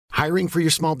Hiring for your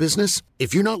small business?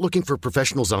 If you're not looking for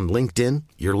professionals on LinkedIn,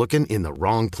 you're looking in the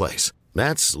wrong place.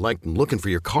 That's like looking for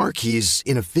your car keys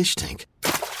in a fish tank.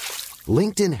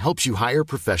 LinkedIn helps you hire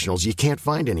professionals you can't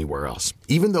find anywhere else,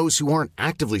 even those who aren't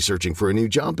actively searching for a new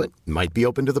job but might be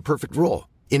open to the perfect role.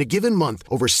 In a given month,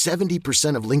 over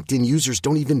 70% of LinkedIn users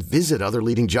don't even visit other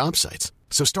leading job sites.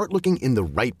 So start looking in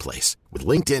the right place. With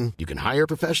LinkedIn, you can hire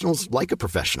professionals like a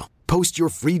professional. Post your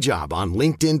free job on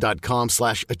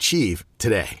linkedin.com/achieve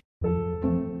today.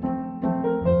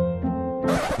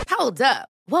 Hold up.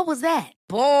 What was that?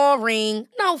 Boring.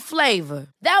 No flavor.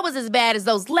 That was as bad as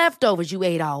those leftovers you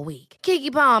ate all week.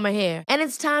 Keke Palmer here. And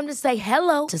it's time to say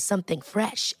hello to something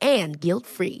fresh and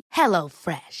guilt-free. Hello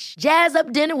Fresh. Jazz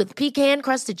up dinner with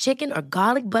pecan-crusted chicken or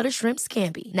garlic butter shrimp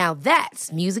scampi. Now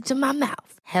that's music to my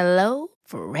mouth. Hello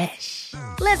Fresh.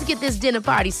 Let's get this dinner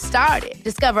party started.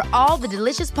 Discover all the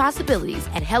delicious possibilities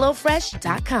at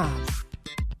hellofresh.com.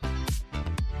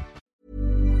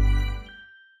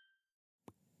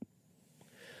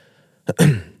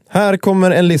 Här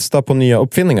kommer en lista på nya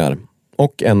uppfinningar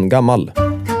och en gammal.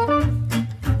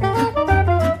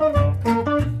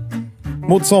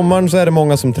 Mot sommaren så är det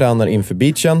många som tränar inför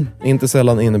beachen. Inte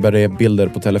sällan innebär det bilder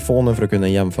på telefonen för att kunna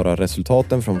jämföra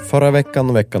resultaten från förra veckan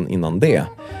och veckan innan det.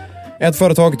 Ett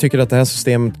företag tycker att det här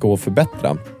systemet går att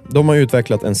förbättra. De har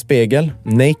utvecklat en spegel,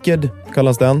 Naked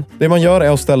kallas den. Det man gör är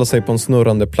att ställa sig på en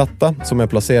snurrande platta som är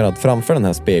placerad framför den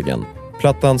här spegeln.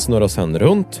 Plattan snurrar sen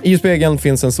runt. I spegeln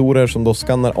finns sensorer som då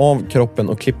skannar av kroppen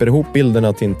och klipper ihop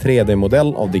bilderna till en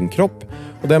 3D-modell av din kropp.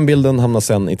 Och den bilden hamnar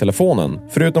sen i telefonen.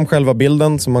 Förutom själva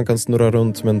bilden som man kan snurra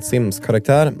runt som en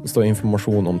Sims-karaktär står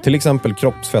information om till exempel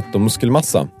kroppsfett och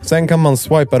muskelmassa. Sen kan man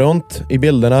swipa runt i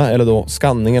bilderna eller då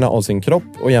skanningarna av sin kropp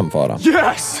och jämföra.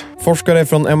 Yes! Forskare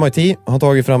från MIT har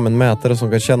tagit fram en mätare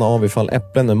som kan känna av ifall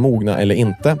äpplen är mogna eller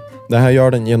inte. Det här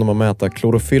gör den genom att mäta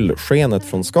klorofyllskenet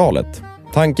från skalet.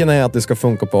 Tanken är att det ska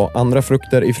funka på andra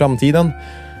frukter i framtiden.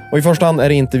 Och i första hand är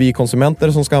det inte vi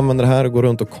konsumenter som ska använda det här och gå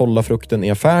runt och kolla frukten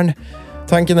i affären.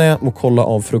 Tanken är att kolla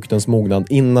av fruktens mognad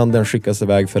innan den skickas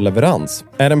iväg för leverans.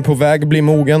 Är den på väg bli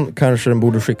mogen kanske den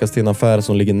borde skickas till en affär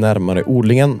som ligger närmare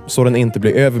odlingen så den inte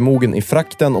blir övermogen i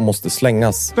frakten och måste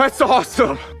slängas. That's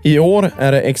awesome! I år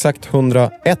är det exakt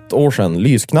 101 år sedan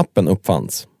lysknappen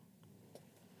uppfanns.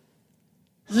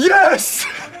 Yes!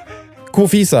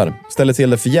 Kofisar ställer till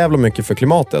det för jävla mycket för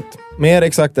klimatet. Mer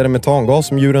exakt är det metangas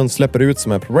som djuren släpper ut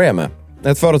som är problemet.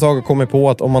 Ett företag har kommit på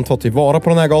att om man tar tillvara på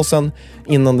den här gasen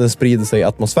innan den sprider sig i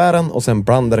atmosfären och sen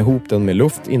blandar ihop den med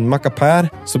luft i en mackapär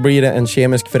så blir det en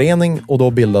kemisk förening och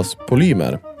då bildas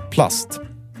polymer, plast.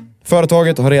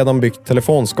 Företaget har redan byggt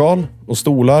telefonskal och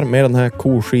stolar med den här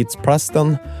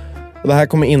koskitsplasten. Och det här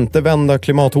kommer inte vända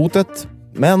klimathotet,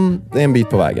 men det är en bit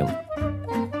på vägen.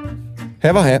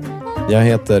 Hej vad hej. Jag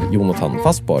heter Jonathan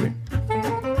Fastborg.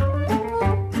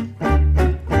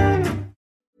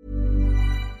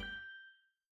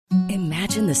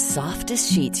 Imagine the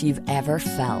softest sheets you've ever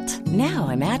felt. Now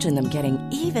imagine them getting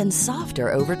even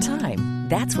softer over time.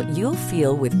 That's what you'll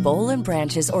feel with Boll &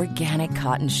 Branch's organic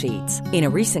cotton sheets. In a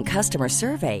recent customer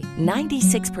survey,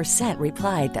 96%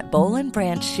 replied that Boll &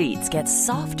 Branch sheets get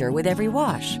softer with every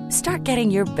wash. Start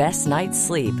getting your best night's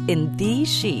sleep in these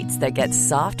sheets that get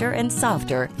softer and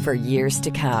softer for years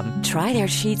to come. Try their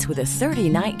sheets with a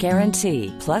 30-night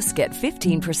guarantee. Plus, get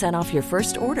 15% off your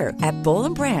first order at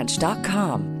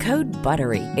bollandbranch.com. Code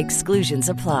BUTTERY. Exclusions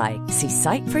apply. See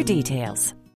site for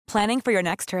details. Planning for your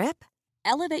next trip?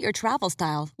 Elevate your travel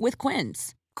style with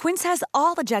Quince. Quince has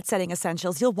all the jet-setting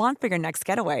essentials you'll want for your next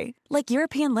getaway, like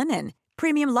European linen,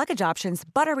 premium luggage options,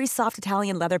 buttery soft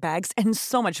Italian leather bags, and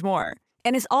so much more.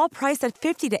 And is all priced at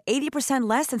 50 to 80%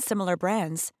 less than similar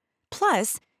brands.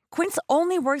 Plus, Quince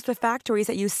only works with factories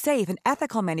that use safe and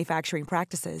ethical manufacturing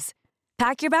practices.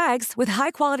 Pack your bags with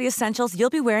high-quality essentials you'll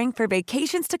be wearing for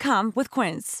vacations to come with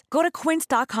Quince. Go to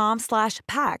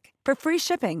quince.com/pack for free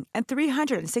shipping and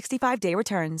 365-day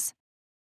returns.